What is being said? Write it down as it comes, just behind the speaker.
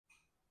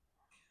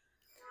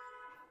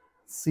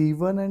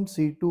C1 and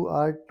C2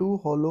 are two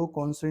hollow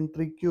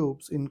concentric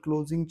cubes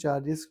enclosing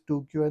charges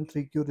 2q and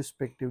 3q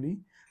respectively.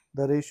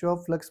 The ratio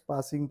of flux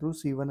passing through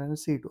C1 and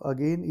C2.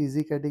 Again,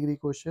 easy category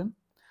question.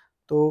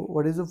 So,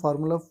 what is the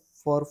formula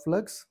for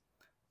flux?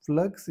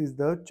 Flux is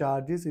the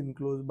charges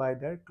enclosed by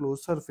that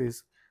closed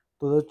surface.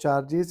 So, the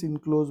charges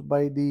enclosed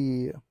by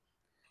the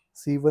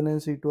C1 and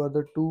C2 are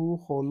the two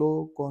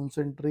hollow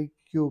concentric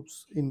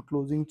cubes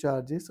enclosing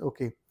charges.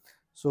 Okay,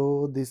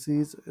 so this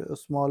is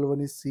small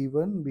one is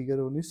C1,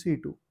 bigger one is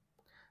C2.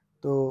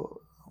 So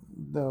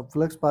the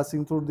flux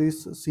passing through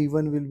this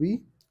C1 will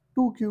be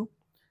 2q,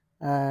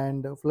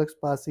 and flux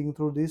passing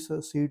through this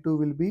C2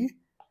 will be,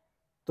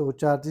 so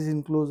charges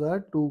enclosed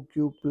are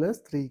 2q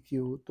plus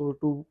 3q. So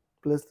 2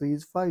 plus 3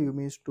 is 5,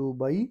 means 2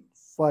 by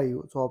 5.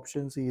 So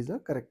option C is the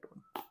correct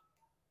one.